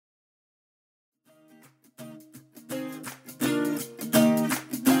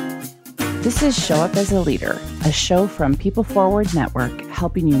This is Show Up as a Leader, a show from People Forward Network,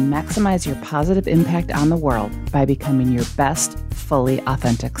 helping you maximize your positive impact on the world by becoming your best, fully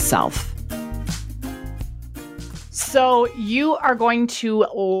authentic self. So you are going to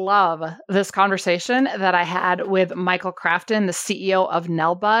love this conversation that I had with Michael Crafton, the CEO of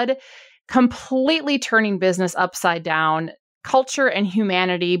Nelbud, completely turning business upside down, culture and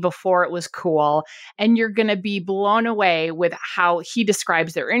humanity before it was cool. And you're going to be blown away with how he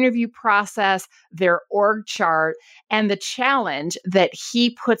describes their interview process, their org chart, and the challenge that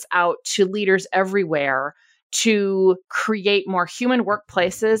he puts out to leaders everywhere to create more human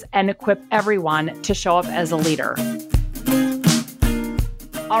workplaces and equip everyone to show up as a leader.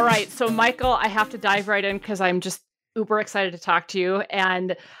 All right. So Michael, I have to dive right in because I'm just uber excited to talk to you.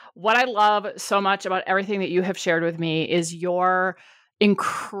 And what I love so much about everything that you have shared with me is your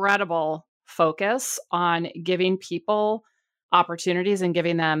incredible focus on giving people opportunities and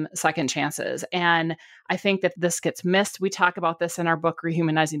giving them second chances. And I think that this gets missed. We talk about this in our book,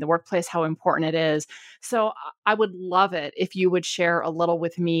 Rehumanizing the Workplace, how important it is. So I would love it if you would share a little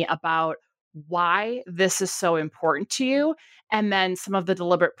with me about why this is so important to you, and then some of the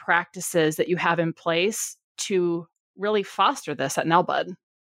deliberate practices that you have in place to really foster this at Nelbud.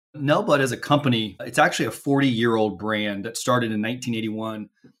 Nelbud as a company, it's actually a 40-year-old brand that started in 1981.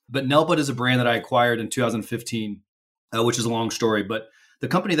 But Nelbud is a brand that I acquired in 2015, which is a long story. But the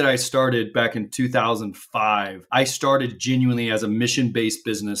company that I started back in 2005, I started genuinely as a mission-based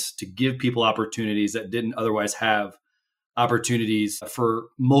business to give people opportunities that didn't otherwise have opportunities for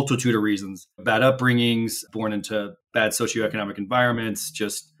multitude of reasons. Bad upbringings, born into bad socioeconomic environments,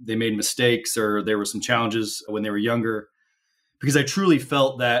 just they made mistakes or there were some challenges when they were younger. Because I truly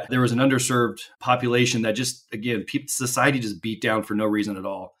felt that there was an underserved population that just, again, society just beat down for no reason at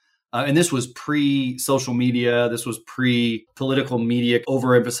all. And this was pre-social media. This was pre-political media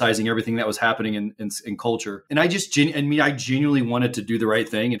overemphasizing everything that was happening in culture. And I genuinely wanted to do the right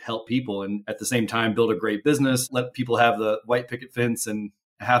thing and help people. And at the same time, build a great business, let people have the white picket fence and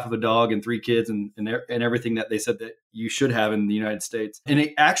half of a dog and 3 kids and everything that they said that you should have in the United States. And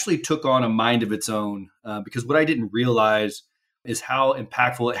it actually took on a mind of its own because what I didn't realize is how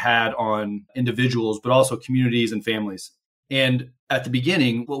impactful it had on individuals, but also communities and families. And at the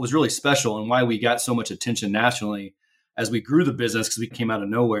beginning, what was really special and why we got so much attention nationally as we grew the business, because we came out of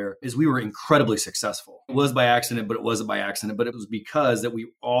nowhere, is we were incredibly successful. It was by accident, but it wasn't by accident. But it was because that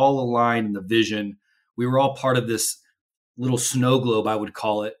we all aligned in the vision. We were all part of this little snow globe, I would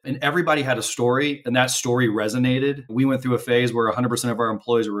call it. And everybody had a story, and that story resonated. We went through a phase where 100% of our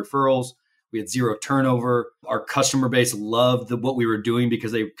employees were referrals. We had zero turnover. Our customer base loved what we were doing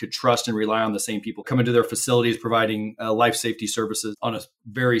because they could trust and rely on the same people coming to their facilities, providing life safety services on a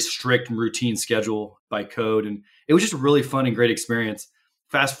very strict and routine schedule by code. And it was just a really fun and great experience.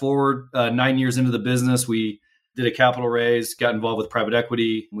 Fast forward 9 years into the business, we did a capital raise, got involved with private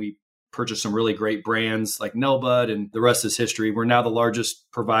equity. We purchased some really great brands like Nelbud, and the rest is history. We're now the largest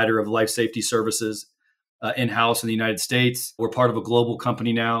provider of life safety services in-house in the United States. We're part of a global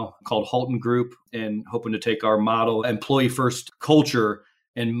company now called Halton Group and hoping to take our model, employee first culture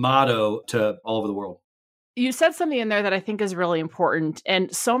and motto to all over the world. You said something in there that I think is really important.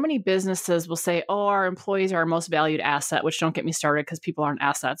 And so many businesses will say, oh, our employees are our most valued asset, which don't get me started because people aren't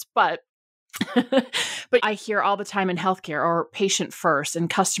assets. But but I hear all the time in healthcare or patient first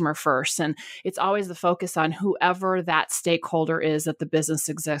and customer first. And it's always the focus on whoever that stakeholder is that the business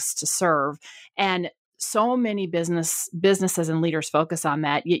exists to serve. And so many businesses and leaders focus on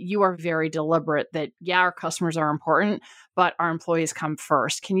that. Yet you are very deliberate that, yeah, our customers are important, but our employees come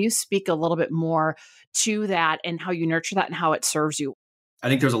first. Can you speak a little bit more to that and how you nurture that and how it serves you? I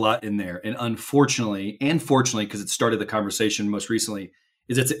think there's a lot in there. And unfortunately, and fortunately, because it started the conversation most recently,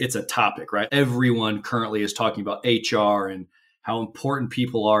 is it's a topic, right? Everyone currently is talking about HR and how important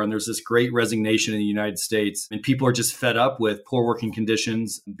people are. And there's this great resignation in the United States. And people are just fed up with poor working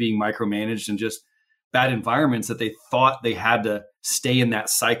conditions, being micromanaged, and just bad environments that they thought they had to stay in that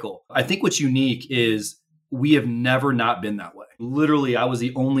cycle. I think what's unique is we have never not been that way. Literally, I was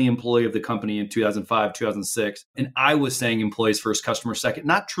the only employee of the company in 2005, 2006. And I was saying employees first, customer second,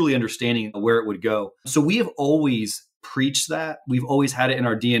 not truly understanding where it would go. So we have always preached that. We've always had it in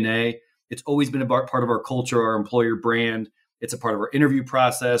our DNA. It's always been a part of our culture, our employer brand. It's a part of our interview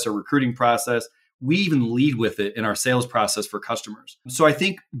process, our recruiting process. We even lead with it in our sales process for customers. So I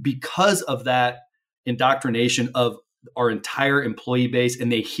think because of that indoctrination of our entire employee base,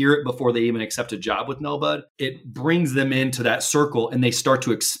 and they hear it before they even accept a job with Nelbud, it brings them into that circle and they start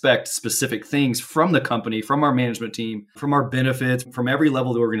to expect specific things from the company, from our management team, from our benefits, from every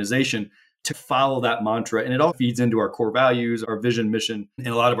level of the organization to follow that mantra. And it all feeds into our core values, our vision, mission, and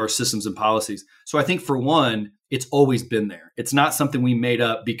a lot of our systems and policies. So I think for one, it's always been there. It's not something we made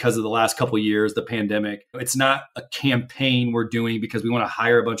up because of the last couple of years, the pandemic. It's not a campaign we're doing because we want to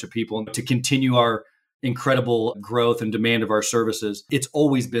hire a bunch of people to continue our incredible growth and demand of our services. It's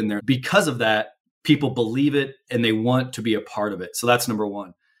always been there. Because of that, people believe it and they want to be a part of it. So that's number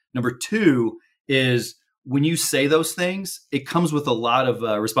one. Number two is when you say those things, it comes with a lot of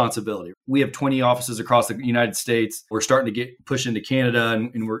responsibility. We have 20 offices across the United States. We're starting to get pushed into Canada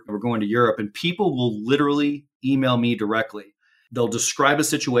and we're going to Europe. And people will literally email me directly. They'll describe a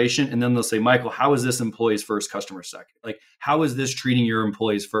situation and then they'll say, Michael, how is this employees first, customer second? Like, how is this treating your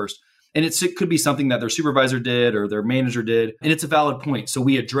employees first? And it could be something that their supervisor did or their manager did. And it's a valid point. So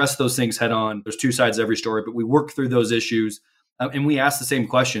we address those things head on. There's two sides to every story, but we work through those issues. And we ask the same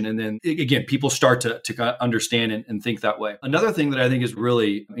question. And then again, people start to understand and think that way. Another thing that I think is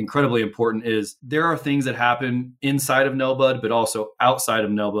really incredibly important is there are things that happen inside of Nelbud, but also outside of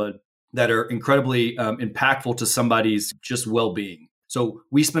Nelbud that are incredibly impactful to somebody's just well-being. So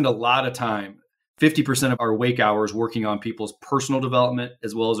we spend a lot of time, 50% of our wake hours working on people's personal development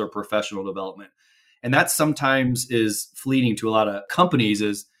as well as our professional development. And that sometimes is fleeting to a lot of companies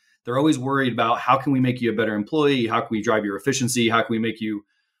is they're always worried about how can we make you a better employee? How can we drive your efficiency? How can we make you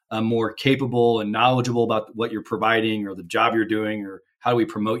more capable and knowledgeable about what you're providing or the job you're doing? Or how do we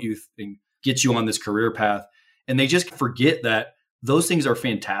promote you and get you on this career path? And they just forget that those things are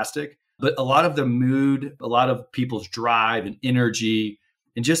fantastic. But a lot of the mood, a lot of people's drive and energy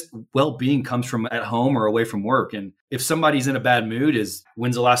and just well-being comes from at home or away from work. And if somebody's in a bad mood,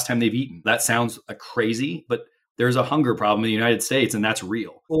 when's the last time they've eaten? That sounds crazy, but there's a hunger problem in the United States and that's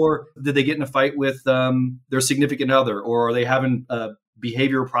real. Or did they get in a fight with their significant other? Or are they having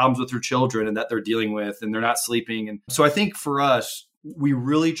behavioral problems with their children and that they're dealing with and they're not sleeping? And so I think for us, we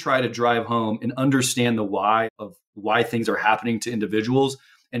really try to drive home and understand the why of why things are happening to individuals.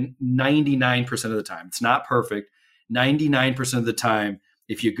 And 99% of the time, it's not perfect. 99% of the time,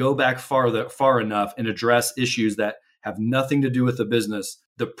 if you go back far enough and address issues that have nothing to do with the business,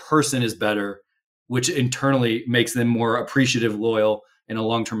 the person is better, which internally makes them more appreciative, loyal, and a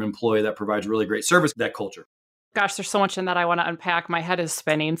long-term employee that provides really great service to that culture. Gosh, there's so much in that I want to unpack. My head is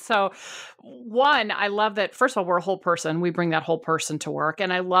spinning. So one, I love that, first of all, we're a whole person. We bring that whole person to work.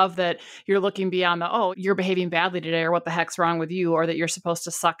 And I love that you're looking beyond you're behaving badly today or what the heck's wrong with you, or that you're supposed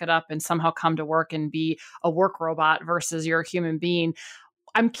to suck it up and somehow come to work and be a work robot versus you're a human being.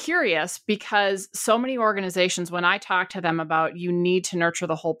 I'm curious because so many organizations, when I talk to them about you need to nurture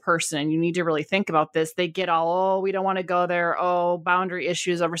the whole person and you need to really think about this, they get all, we don't want to go there. Oh, boundary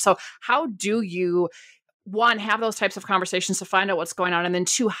issues over. So how do you, one, have those types of conversations to find out what's going on? And then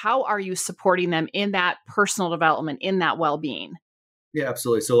two, how are you supporting them in that personal development, in that well-being? Yeah,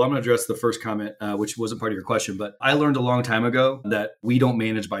 absolutely. So I'm going to address the first comment, which wasn't part of your question, but I learned a long time ago that we don't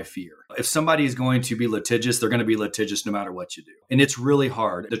manage by fear. If somebody is going to be litigious, they're going to be litigious no matter what you do. And it's really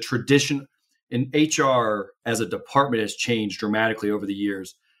hard. The tradition in HR as a department has changed dramatically over the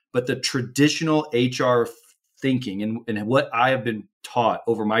years, but the traditional HR thinking and what I have been taught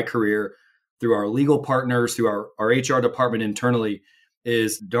over my career through our legal partners, through our HR department internally,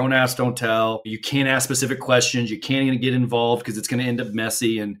 is don't ask, don't tell. You can't ask specific questions. You can't even get involved because it's going to end up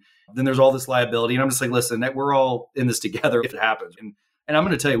messy. And then there's all this liability. And I'm just like, listen, we're all in this together if it happens. And I'm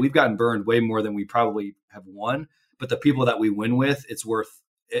going to tell you, we've gotten burned way more than we probably have won. But the people that we win with, it's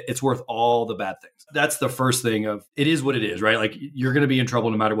worth all the bad things. That's the first thing of it is what it is, right? Like you're going to be in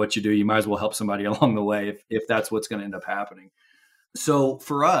trouble no matter what you do. You might as well help somebody along the way if that's what's going to end up happening. So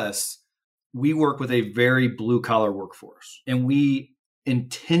for us, we work with a very blue collar workforce, and we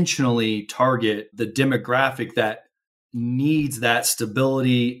intentionally target the demographic that needs that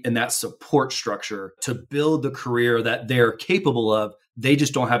stability and that support structure to build the career that they're capable of. They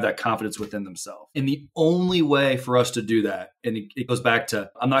just don't have that confidence within themselves. And the only way for us to do that, and it goes back to,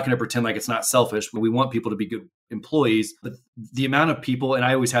 I'm not going to pretend like it's not selfish, but we want people to be good employees. But the amount of people, and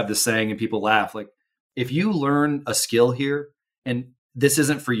I always have this saying and people laugh, like if you learn a skill here and this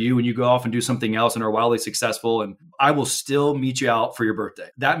isn't for you and you go off and do something else and are wildly successful, and I will still meet you out for your birthday.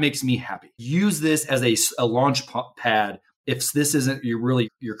 That makes me happy. Use this as a launch pad if this isn't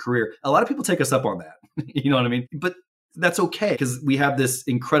your career. A lot of people take us up on that. You know what I mean? But that's okay because we have this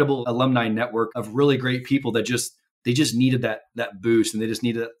incredible alumni network of really great people that they just needed that boost, and they just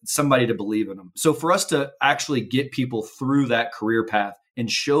needed somebody to believe in them. So for us to actually get people through that career path and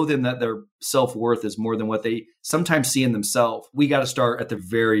show them that their self-worth is more than what they sometimes see in themselves, we got to start at the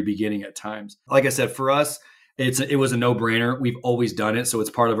very beginning at times. Like I said, for us, It was a no-brainer. We've always done it, so it's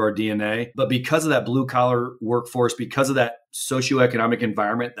part of our DNA. But because of that blue-collar workforce, because of that socioeconomic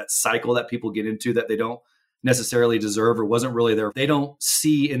environment, that cycle that people get into that they don't necessarily deserve or wasn't really there, they don't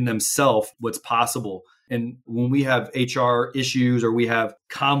see in themselves what's possible. And when we have HR issues or we have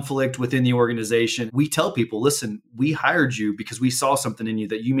conflict within the organization, we tell people, listen, we hired you because we saw something in you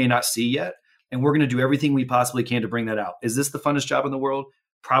that you may not see yet. And we're going to do everything we possibly can to bring that out. Is this the funnest job in the world?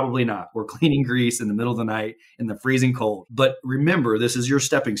 Probably not. We're cleaning grease in the middle of the night in the freezing cold. But remember, this is your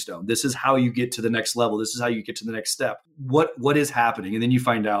stepping stone. This is how you get to the next level. This is how you get to the next step. What is happening? And then you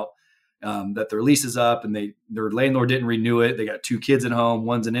find out that their lease is up and their landlord didn't renew it. They got 2 kids at home.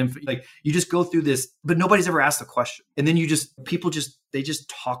 One's an infant. Like, you just go through this, but nobody's ever asked the question. And then people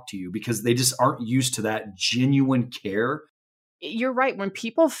talk to you because they just aren't used to that genuine care. You're right. When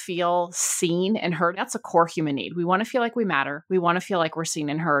people feel seen and heard, that's a core human need. We want to feel like we matter. We want to feel like we're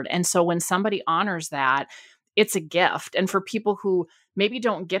seen and heard. And so when somebody honors that, it's a gift. And for people who maybe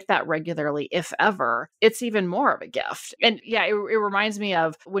don't get that regularly, if ever, it's even more of a gift. And yeah, it reminds me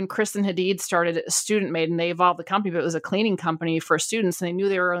of when Kristen Hadid started Student Made, and they evolved the company, but it was a cleaning company for students. And they knew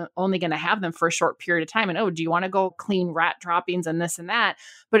they were only going to have them for a short period of time. And, oh, do you want to go clean rat droppings and this and that?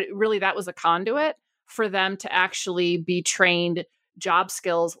 But really, that was a conduit for them to actually be trained job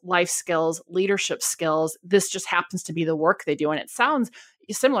skills, life skills, leadership skills. This just happens to be the work they do. And it sounds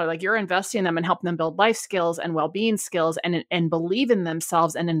similar, like you're investing in them and helping them build life skills and well-being skills and believe in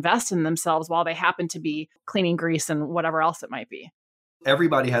themselves and invest in themselves while they happen to be cleaning grease and whatever else it might be.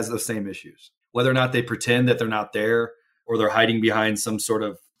 Everybody has those same issues, whether or not they pretend that they're not there or they're hiding behind some sort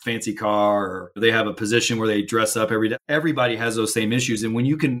of fancy car or they have a position where they dress up every day. Everybody has those same issues. And when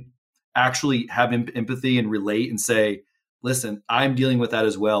you can actually have empathy and relate and say, listen, I'm dealing with that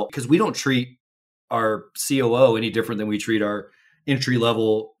as well, because we don't treat our COO any different than we treat our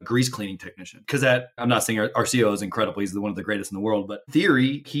entry-level grease cleaning technician. Because I'm not saying our COO is incredible. He's one of the greatest in the world. But in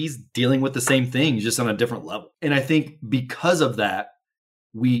theory, he's dealing with the same thing, just on a different level. And I think because of that,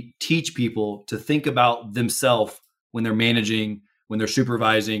 we teach people to think about themselves when they're managing, when they're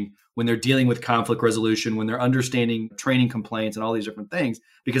supervising, when they're dealing with conflict resolution, when they're understanding training complaints and all these different things,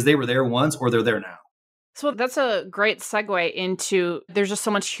 because they were there once or they're there now. So that's a great segue into, there's just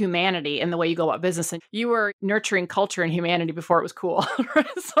so much humanity in the way you go about business. And you were nurturing culture and humanity before it was cool.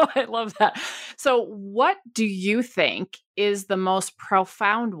 So I love that. So what do you think is the most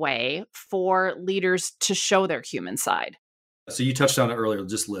profound way for leaders to show their human side? So you touched on it earlier.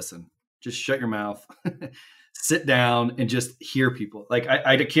 Just listen. Just shut your mouth. Sit down and just hear people. Like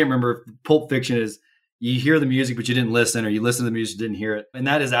I can't remember if Pulp Fiction is you hear the music, but you didn't listen, or you listen to the music, didn't hear it. And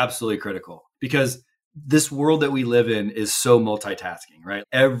that is absolutely critical, because this world that we live in is so multitasking, right?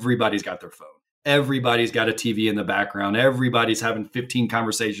 Everybody's got their phone. Everybody's got a TV in the background. Everybody's having 15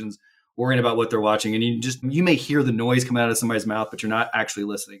 conversations, worrying about what they're watching. And you may hear the noise coming out of somebody's mouth, but you're not actually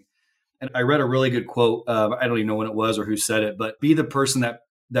listening. And I read a really good quote. I don't even know when it was or who said it, but be the person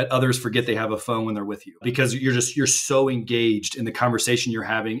that others forget they have a phone when they're with you, because you're so engaged in the conversation you're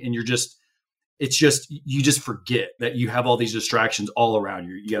having, and you just forget that you have all these distractions all around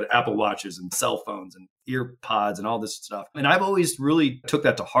you. You got Apple Watches and cell phones and ear pods and all this stuff. And I've always really took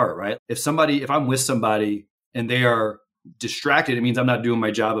that to heart, right? If I'm with somebody and they are distracted, it means I'm not doing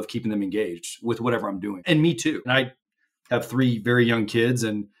my job of keeping them engaged with whatever I'm doing. And me too. And I have 3 very young kids,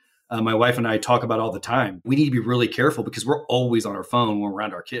 and my wife and I talk about all the time. We need to be really careful because we're always on our phone when we're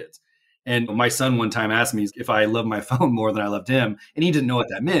around our kids. And my son one time asked me if I loved my phone more than I loved him. And he didn't know what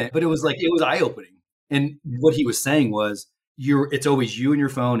that meant, but it was eye-opening. And what he was saying was, it's always you and your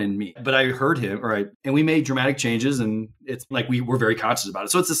phone and me. But I heard him, right? And we made dramatic changes, and it's like we're very conscious about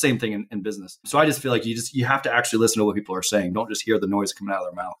it. So it's the same thing in business. So I just feel like you have to actually listen to what people are saying. Don't just hear the noise coming out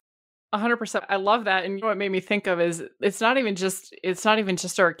of their mouth. 100%. I love that. And you know what made me think of is it's not even just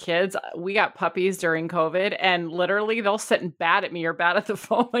our kids. We got puppies during COVID, and literally they'll sit and bat at me or bat at the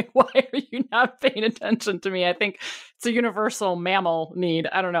phone. Like, why are you not paying attention to me? I think it's a universal mammal need.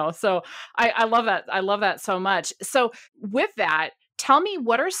 I don't know. So I love that. I love that so much. So with that, tell me,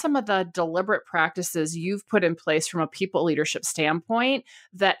 what are some of the deliberate practices you've put in place from a people leadership standpoint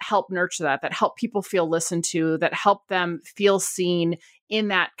that help nurture that help people feel listened to, that help them feel seen in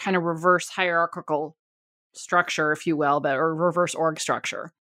that kind of reverse hierarchical structure, if you will, or reverse org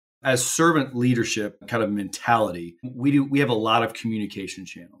structure? As servant leadership kind of mentality, we have a lot of communication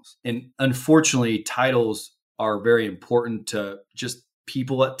channels. And unfortunately, titles are very important to just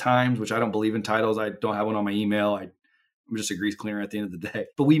people at times, which I don't believe in titles. I don't have one on my email. I'm just a grease cleaner at the end of the day.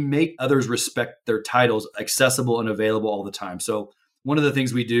 But we make others respect their titles accessible and available all the time. So one of the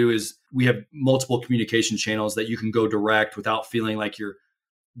things we do is we have multiple communication channels that you can go direct without feeling like you're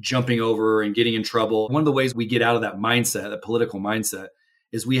jumping over and getting in trouble. One of the ways we get out of that mindset, that political mindset,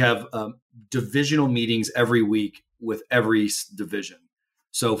 is we have divisional meetings every week with every division.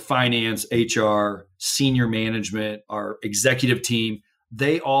 So finance, HR, senior management, our executive team,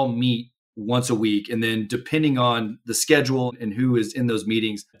 they all meet once a week. And then depending on the schedule and who is in those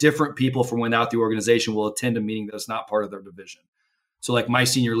meetings, different people from without the organization will attend a meeting that's not part of their division. So like my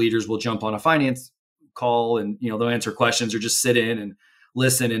senior leaders will jump on a finance call and, they'll answer questions or just sit in and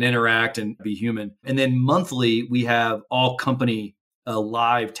listen and interact and be human. And then monthly, we have all company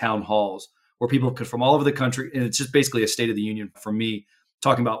live town halls where people could from all over the country. And it's just basically a state of the union for me,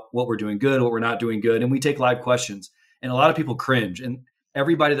 talking about what we're doing good, what we're not doing good. And we take live questions. And a lot of people cringe. And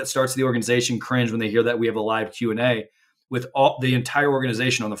everybody that starts the organization cringe when they hear that we have a live Q&A with all the entire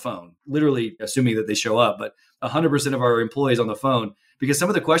organization on the phone, literally assuming that they show up, but 100% of our employees on the phone, because some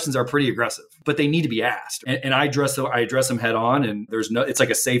of the questions are pretty aggressive, but they need to be asked. And I address them head on, and it's like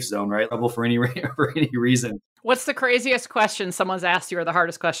a safe zone, right? Trouble for any reason. What's the craziest question someone's asked you, or the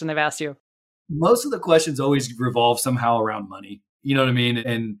hardest question they've asked you? Most of the questions always revolve somehow around money. You know what I mean?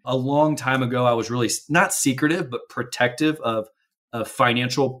 And a long time ago, I was really not secretive, but protective of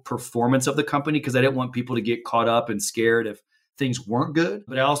financial performance of the company, because I didn't want people to get caught up and scared if things weren't good.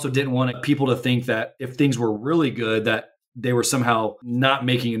 But I also didn't want people to think that if things were really good, that they were somehow not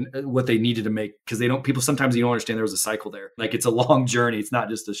making what they needed to make, because sometimes you don't understand there was a cycle there. Like it's a long journey. It's not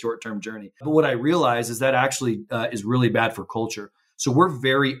just a short-term journey. But what I realized is that actually is really bad for culture. So we're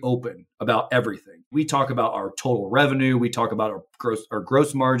very open about everything. We talk about our total revenue. We talk about our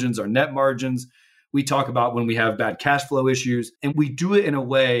gross margins, our net margins. We talk about when we have bad cash flow issues, and we do it in a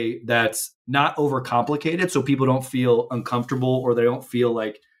way that's not overcomplicated, so people don't feel uncomfortable, or they don't feel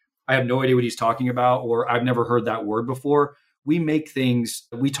like I have no idea what he's talking about, or I've never heard that word before. We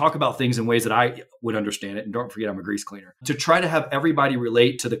talk about things in ways that I would understand it. And don't forget, I'm a grease cleaner, to try to have everybody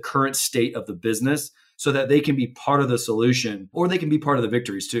relate to the current state of the business so that they can be part of the solution, or they can be part of the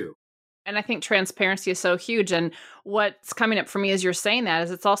victories too. And I think transparency is so huge. And what's coming up for me as you're saying that is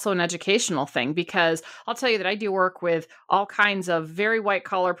it's also an educational thing, because I'll tell you that I do work with all kinds of very white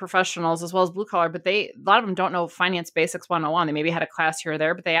collar professionals as well as blue collar, but a lot of them don't know Finance Basics 101. They maybe had a class here or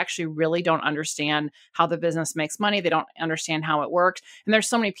there, but they actually really don't understand how the business makes money. They don't understand how it works. And there's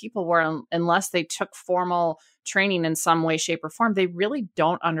so many people where unless they took formal training in some way, shape, or form, they really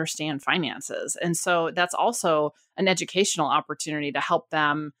don't understand finances. And so that's also an educational opportunity to help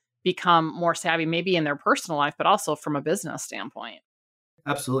them become more savvy, maybe in their personal life, but also from a business standpoint.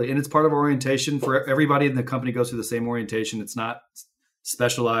 Absolutely. And it's part of our orientation. For everybody in the company goes through the same orientation. It's not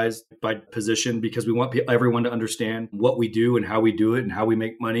specialized by position, because we want everyone to understand what we do and how we do it and how we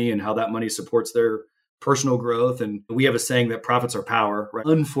make money and how that money supports their personal growth. And we have a saying that profits are power, right?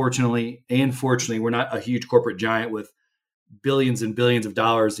 Unfortunately and fortunately, we're not a huge corporate giant with billions and billions of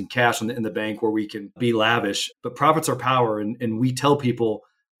dollars in cash in the bank where we can be lavish, but profits are power. And we tell people,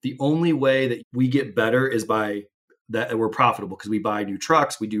 the only way that we get better is by that we're profitable, because we buy new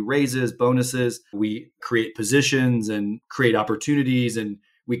trucks, we do raises, bonuses, we create positions and create opportunities, and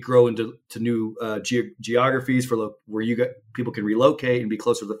we grow into new geographies where people can relocate and be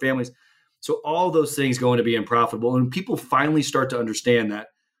closer to the families. So all those things go into being profitable, and people finally start to understand that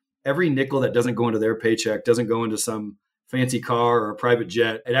every nickel that doesn't go into their paycheck doesn't go into some fancy car or a private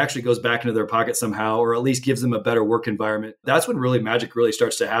jet. It actually goes back into their pocket somehow, or at least gives them a better work environment. That's when really magic really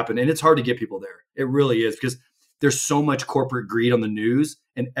starts to happen. And it's hard to get people there. It really is, because there's so much corporate greed on the news,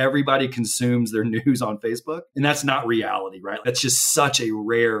 and everybody consumes their news on Facebook. And that's not reality, right? That's just such a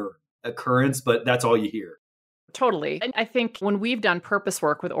rare occurrence, but that's all you hear. Totally. And I think when we've done purpose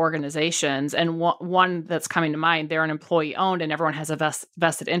work with organizations, and one that's coming to mind, they're an employee owned and everyone has a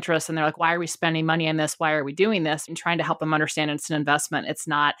vested interest. And they're like, why are we spending money on this? Why are we doing this? And trying to help them understand it's an investment. It's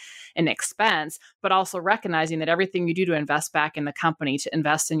not an expense, but also recognizing that everything you do to invest back in the company, to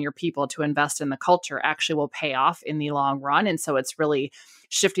invest in your people, to invest in the culture actually will pay off in the long run. And so it's really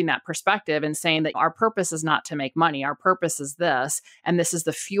shifting that perspective and saying that our purpose is not to make money. Our purpose is this, and this is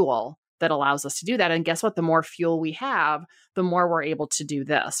the fuel that allows us to do that. And guess what? The more fuel we have, the more we're able to do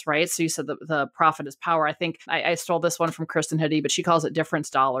this, right? So you said the profit is power. I think I stole this one from Kristen Hoodie, but she calls it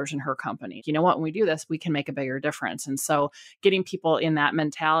difference dollars in her company. You know what? When we do this, we can make a bigger difference. And so getting people in that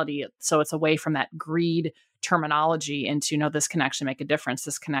mentality, so it's away from that greed terminology into, no, this can actually make a difference.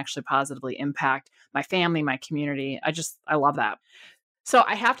 This can actually positively impact my family, my community. I love that. So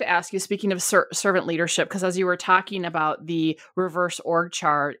I have to ask you, speaking of servant leadership, because as you were talking about the reverse org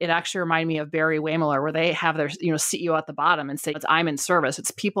chart, it actually reminded me of Barry Wehmiller, where they have their CEO at the bottom and say, I'm in service.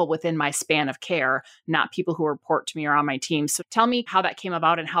 It's people within my span of care, not people who report to me or on my team. So tell me how that came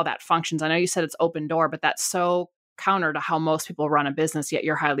about and how that functions. I know you said it's open door, but that's so counter to how most people run a business, yet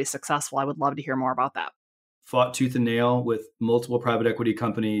you're highly successful. I would love to hear more about that. Fought tooth and nail with multiple private equity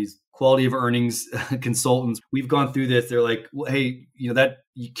companies, quality of earnings consultants. We've gone through this. They're like, well, hey,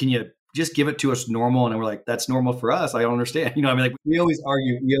 can you just give it to us normal? And we're like, that's normal for us. I don't understand. Like we always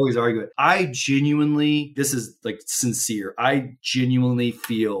argue it. I genuinely, this is like sincere. I genuinely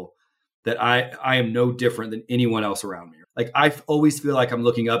feel that I am no different than anyone else around me. Like I always feel like I'm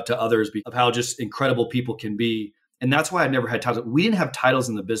looking up to others because of how just incredible people can be. And that's why I've never had titles. We didn't have titles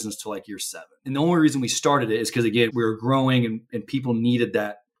in the business till like year 7. And the only reason we started it is because, again, we were growing and people needed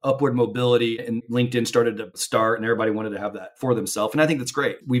that upward mobility, and LinkedIn started to start and everybody wanted to have that for themselves. And I think that's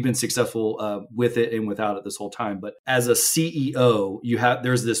great. We've been successful with it and without it this whole time. But as a CEO,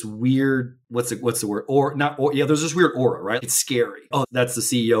 there's this weird, what's the word? There's this weird aura, right? It's scary. Oh, that's the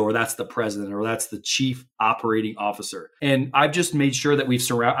CEO, or that's the president, or that's the chief operating officer. And I've just made sure that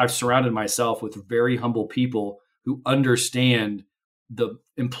I've surrounded myself with very humble people who understand the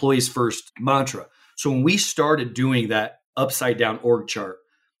employees first mantra. So when we started doing that upside down org chart,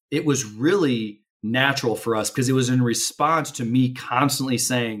 it was really natural for us because it was in response to me constantly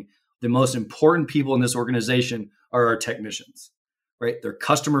saying the most important people in this organization are our technicians, right? They're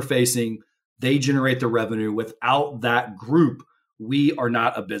customer facing. They generate the revenue. Without that group, we are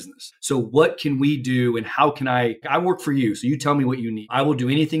not a business. So what can we do, and how can I work for you. So you tell me what you need. I will do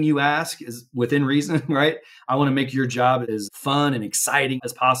anything you ask is within reason, right? I want to make your job as fun and exciting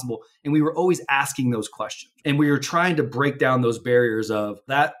as possible. And we were always asking those questions. And we were trying to break down those barriers of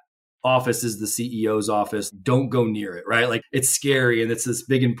that office is the CEO's office. Don't go near it, right? Like it's scary and it's this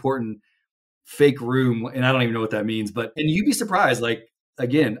big, important fake room. And I don't even know what that means, and you'd be surprised. Like,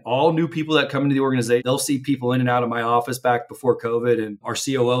 again, all new people that come into the organization, they'll see people in and out of my office back before COVID. And our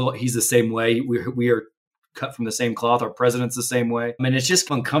COO, he's the same way. We are cut from the same cloth. Our president's the same way. I mean, it's just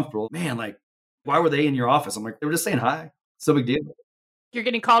uncomfortable. Man, like, why were they in your office? I'm like, they were just saying hi. It's no big deal. You're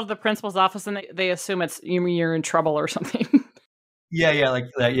getting called to the principal's office and they assume you're in trouble or something. Yeah, like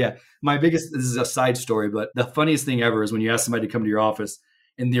that. Yeah. This is a side story, but the funniest thing ever is when you ask somebody to come to your office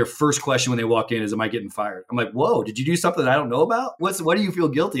and their first question when they walk in is, am I getting fired? I'm like, whoa, did you do something that I don't know about? What do you feel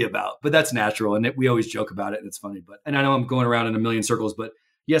guilty about? But that's natural. And we always joke about it and it's funny. And I know I'm going around in a million circles, but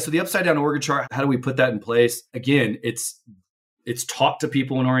yeah, so the upside down org chart, how do we put that in place? Again, it's taught to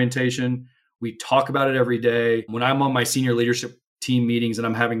people in orientation. We talk about it every day. When I'm on my senior leadership team meetings and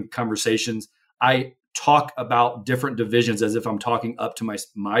I'm having conversations, I talk about different divisions as if I'm talking up to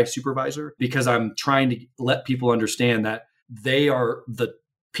my supervisor, because I'm trying to let people understand that they are the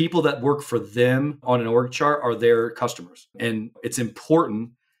people that work for them on an org chart are their customers. And it's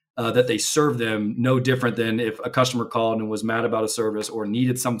important that they serve them no different than if a customer called and was mad about a service or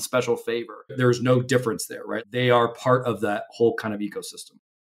needed some special favor. There's no difference there, right? They are part of that whole kind of ecosystem.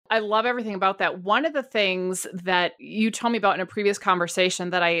 I love everything about that. One of the things that you told me about in a previous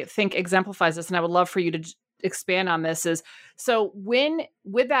conversation that I think exemplifies this, and I would love for you to expand on this, is so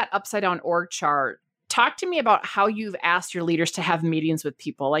with that upside down org chart, talk to me about how you've asked your leaders to have meetings with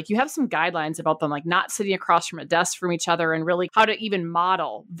people. Like you have some guidelines about them, like not sitting across from a desk from each other, and really how to even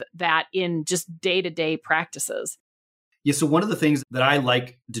model that in just day-to-day practices. Yeah. So one of the things that I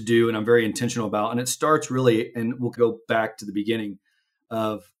like to do, and I'm very intentional about, and it starts really, and we'll go back to the beginning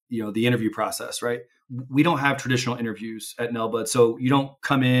of the interview process, right? We don't have traditional interviews at Nelbud. So you don't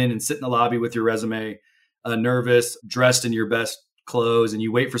come in and sit in the lobby with your resume, nervous, dressed in your best clothes, and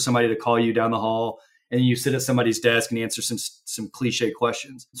you wait for somebody to call you down the hall and you sit at somebody's desk and answer some cliche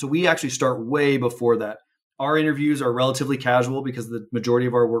questions. So we actually start way before that. Our interviews are relatively casual because the majority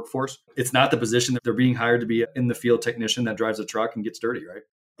of our workforce, it's not the position that they're being hired to be in the field technician that drives a truck and gets dirty, right?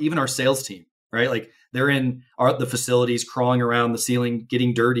 Even our sales team, right? Like they're in the facilities, crawling around the ceiling,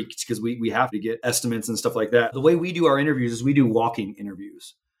 getting dirty because we have to get estimates and stuff like that. The way we do our interviews is we do walking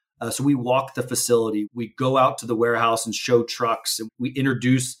interviews. So we walk the facility, we go out to the warehouse and show trucks, and we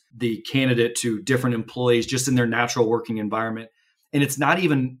introduce the candidate to different employees just in their natural working environment. And it's not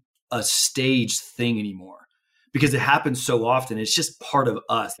even a staged thing anymore because it happens so often. It's just part of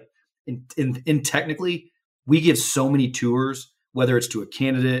us. And technically, we give so many tours, whether it's to a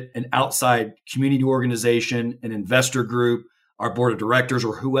candidate, an outside community organization, an investor group, our board of directors,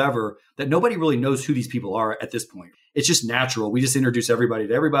 or whoever, that nobody really knows who these people are at this point. It's just natural. We just introduce everybody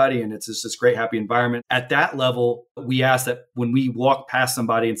to everybody, and it's just this great, happy environment. At that level, we ask that when we walk past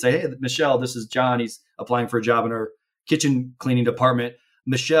somebody and say, hey, Michelle, this is John. He's applying for a job in our kitchen cleaning department.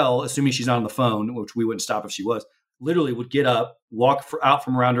 Michelle, assuming she's not on the phone, which we wouldn't stop if she was, literally would get up, walk out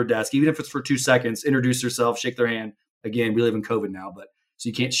from around her desk, even if it's for 2 seconds, introduce herself, shake their hand. Again, we live in COVID now, but so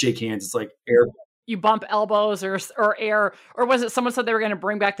you can't shake hands. It's like air. You bump elbows or air, or was it someone said they were going to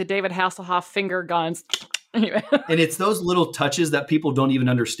bring back the David Hasselhoff finger guns? And it's those little touches that people don't even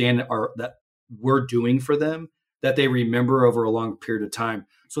understand are that we're doing for them that they remember over a long period of time.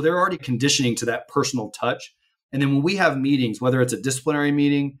 So they're already conditioning to that personal touch. And then when we have meetings, whether it's a disciplinary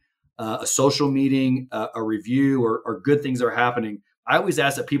meeting, a social meeting, a review, or good things are happening, I always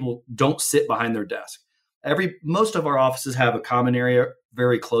ask that people don't sit behind their desk. Most of our offices have a common area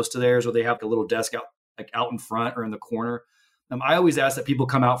very close to theirs, or they have a little desk out in front or in the corner. I always ask that people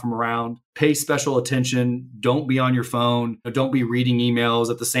come out from around, pay special attention, don't be on your phone, don't be reading emails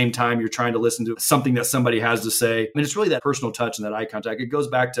at the same time you're trying to listen to something that somebody has to say. I mean, it's really that personal touch and that eye contact. It goes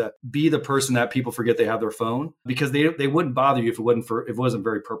back to be the person that people forget they have their phone, because they wouldn't bother you if it wasn't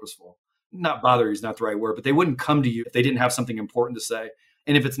very purposeful. Not bother you is not the right word, but they wouldn't come to you if they didn't have something important to say.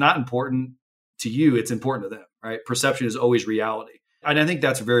 And if it's not important to you, it's important to them, right? Perception is always reality. And I think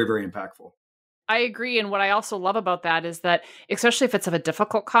that's very, very impactful. I agree. And what I also love about that is that, especially if it's of a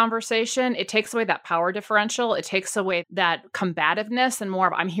difficult conversation, it takes away that power differential. It takes away that combativeness and more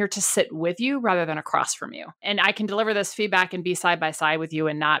of, I'm here to sit with you rather than across from you. And I can deliver this feedback and be side by side with you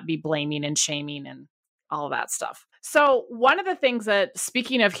and not be blaming and shaming and all of that stuff. So one of the things that,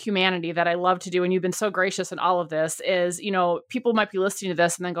 speaking of humanity, that I love to do, and you've been so gracious in all of this, is, people might be listening to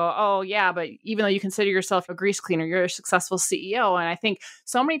this and then go, oh yeah, but even though you consider yourself a grease cleaner, you're a successful CEO. And I think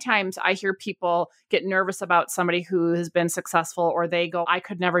so many times I hear people get nervous about somebody who has been successful, or they go, I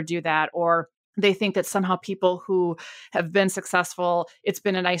could never do that. Or they think that somehow people who have been successful, it's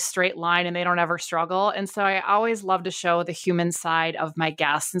been a nice straight line and they don't ever struggle. And so I always love to show the human side of my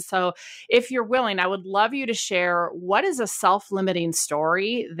guests. And so if you're willing, I would love you to share, what is a self-limiting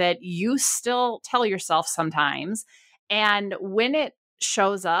story that you still tell yourself sometimes? And when it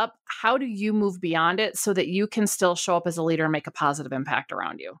shows up, how do you move beyond it so that you can still show up as a leader and make a positive impact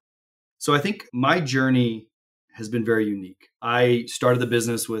around you? So I think my journey has been very unique. I started the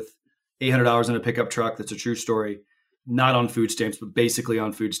business with $800 in a pickup truck. That's a true story. Not on food stamps, but basically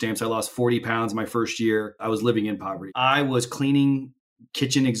on food stamps. I lost 40 pounds my first year. I was living in poverty. I was cleaning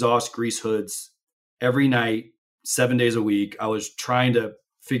kitchen exhaust grease hoods every night, 7 days a week. I was trying to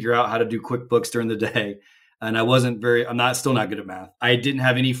figure out how to do QuickBooks during the day. And I'm still not good at math. I didn't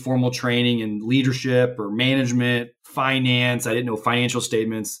have any formal training in leadership or management, finance. I didn't know financial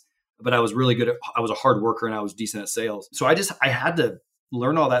statements, but I was really good I was a hard worker and I was decent at sales. So I had to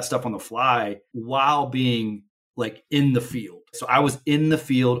learn all that stuff on the fly while being like in the field. So I was in the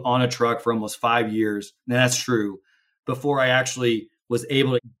field on a truck for almost 5 years. And that's true. Before I actually was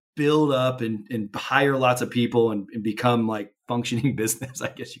able to build up and hire lots of people and become like functioning business, I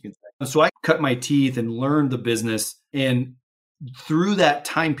guess you can say. So I cut my teeth and learned the business. And through that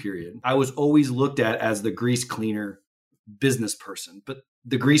time period, I was always looked at as the grease cleaner business person, but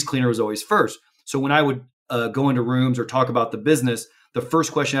the grease cleaner was always first. So when I would go into rooms or talk about the business, the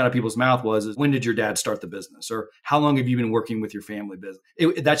first question out of people's mouth was, when did your dad start the business? Or how long have you been working with your family business?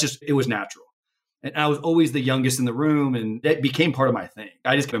 It was natural. And I was always the youngest in the room, and it became part of my thing.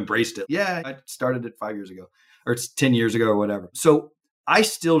 I just embraced it. Yeah, I started it 5 years ago, or it's 10 years ago or whatever. So I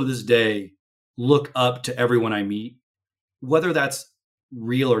still to this day look up to everyone I meet, whether that's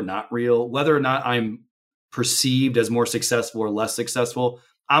real or not real, whether or not I'm perceived as more successful or less successful.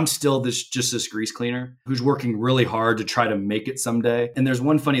 I'm still this grease cleaner who's working really hard to try to make it someday. And there's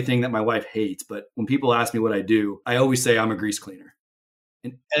one funny thing that my wife hates, but when people ask me what I do, I always say I'm a grease cleaner.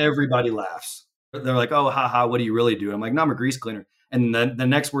 And everybody laughs. They're like, oh, haha, what do you really do? I'm like, no, I'm a grease cleaner. And then the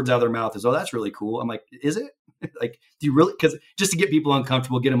next words out of their mouth is, oh, that's really cool. I'm like, is it? Like, do you really? Because just to get people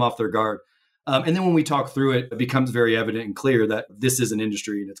uncomfortable, get them off their guard. And then when we talk through it, it becomes very evident and clear that this is an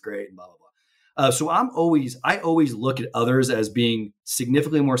industry and it's great and blah, blah, blah. So I always look at others as being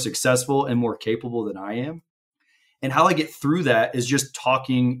significantly more successful and more capable than I am. And how I get through that is just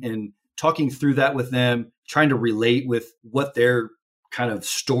talking through that with them, trying to relate with what their kind of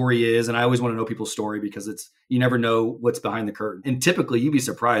story is. And I always want to know people's story because you never know what's behind the curtain. And typically you'd be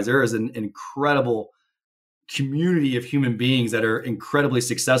surprised. There is an incredible community of human beings that are incredibly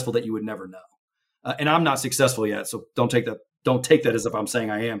successful that you would never know. And I'm not successful yet. So don't take that as if I'm saying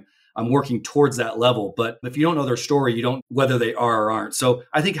I am. I'm working towards that level. But if you don't know their story, you don't whether they are or aren't. So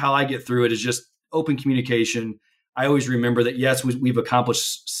I think how I get through it is just open communication. I always remember that, yes, we've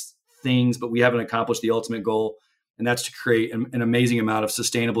accomplished things, but we haven't accomplished the ultimate goal. And that's to create an amazing amount of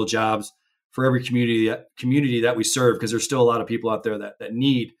sustainable jobs for every community that we serve, because there's still a lot of people out there that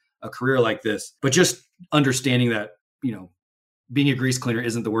need a career like this. But just understanding that, being a grease cleaner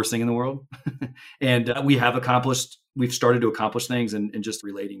isn't the worst thing in the world. And we've started to accomplish things and just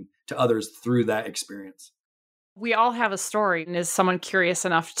relating to others through that experience. We all have a story. And is someone curious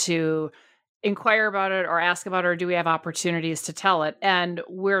enough to inquire about it or ask about it, or do we have opportunities to tell it? And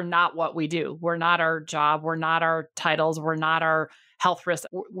we're not what we do. We're not our job. We're not our titles. We're not our health risks.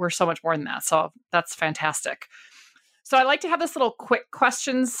 We're so much more than that. So that's fantastic. So I like to have this little quick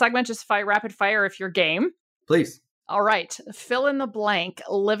questions segment, just rapid fire if you're game. Please. All right. Fill in the blank.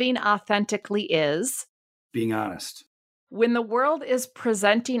 Living authentically is? Being honest. When the world is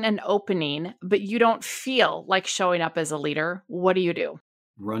presenting an opening, but you don't feel like showing up as a leader, what do?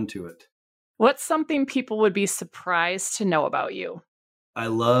 Run to it. What's something people would be surprised to know about you? I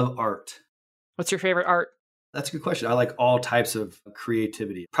love art. What's your favorite art? That's a good question. I like all types of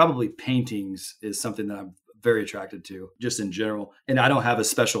creativity. Probably paintings is something that I'm very attracted to, just in general. And I don't have a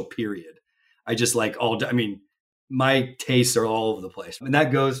special period. I just like my tastes are all over the place. And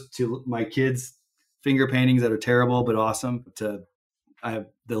that goes to my kids' finger paintings that are terrible but awesome, to I have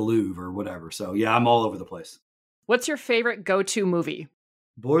the Louvre or whatever. So yeah, I'm all over the place. What's your favorite go-to movie?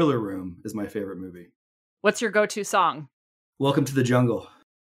 Boiler Room is my favorite movie. What's your go-to song? Welcome to the Jungle.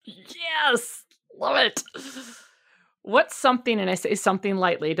 Yes, love it. What's something, and I say something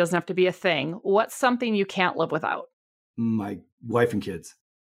lightly, it doesn't have to be a thing. What's something you can't live without? My wife and kids.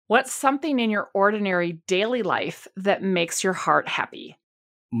 What's something in your ordinary daily life that makes your heart happy?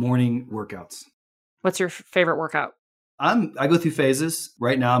 Morning workouts. What's your favorite workout? I go through phases.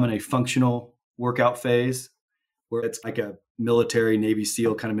 Right now I'm in a functional workout phase where it's like a military Navy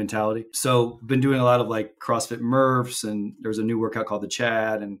SEAL kind of mentality. So been doing a lot of like CrossFit Murphs, and there's a new workout called the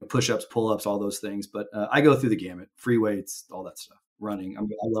Chad, and push-ups, pull-ups, all those things. But I go through the gamut, free weights, all that stuff, running. I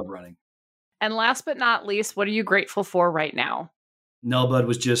love running. And last but not least, what are you grateful for right now? Nelbud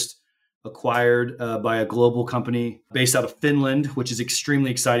was just acquired by a global company based out of Finland, which is extremely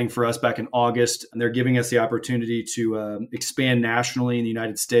exciting for us back in August. And they're giving us the opportunity to expand nationally in the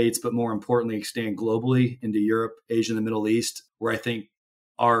United States, but more importantly, expand globally into Europe, Asia, and the Middle East, where I think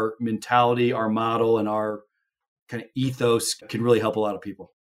our mentality, our model, and our kind of ethos can really help a lot of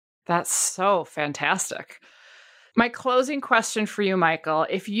people. That's so fantastic. My closing question for you, Michael,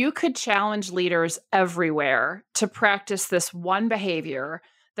 if you could challenge leaders everywhere to practice this one behavior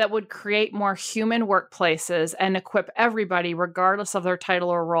that would create more human workplaces and equip everybody, regardless of their title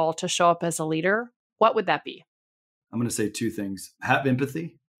or role, to show up as a leader, what would that be? I'm going to say two things. Have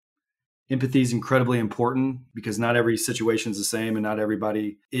empathy. Empathy is incredibly important because not every situation is the same and not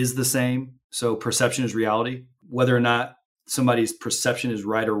everybody is the same. So perception is reality. Whether or not somebody's perception is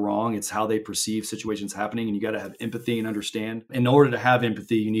right or wrong, it's how they perceive situations happening. And you got to have empathy and understand. In order to have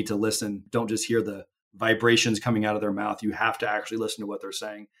empathy, you need to listen. Don't just hear the vibrations coming out of their mouth. You have to actually listen to what they're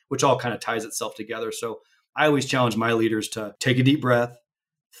saying, which all kind of ties itself together. So I always challenge my leaders to take a deep breath,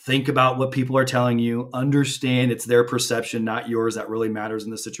 think about what people are telling you, understand it's their perception, not yours, that really matters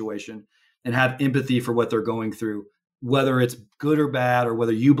in this situation, and have empathy for what they're going through, whether it's good or bad, or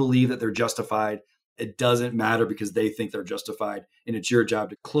whether you believe that they're justified. It doesn't matter because they think they're justified. And it's your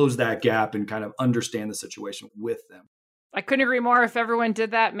job to close that gap and kind of understand the situation with them. I couldn't agree more. If everyone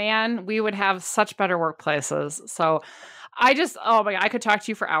did that, man, we would have such better workplaces. So oh my God, I could talk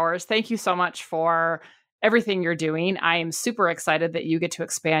to you for hours. Thank you so much for everything you're doing. I am super excited that you get to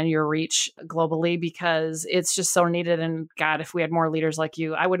expand your reach globally because it's just so needed. And God, if we had more leaders like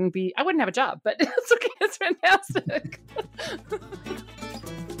you, I wouldn't have a job, but it's okay. It's fantastic.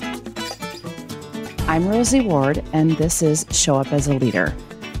 I'm Rosie Ward, and this is Show Up as a Leader.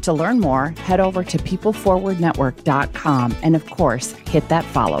 To learn more, head over to peopleforwardnetwork.com and, of course, hit that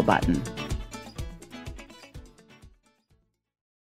follow button.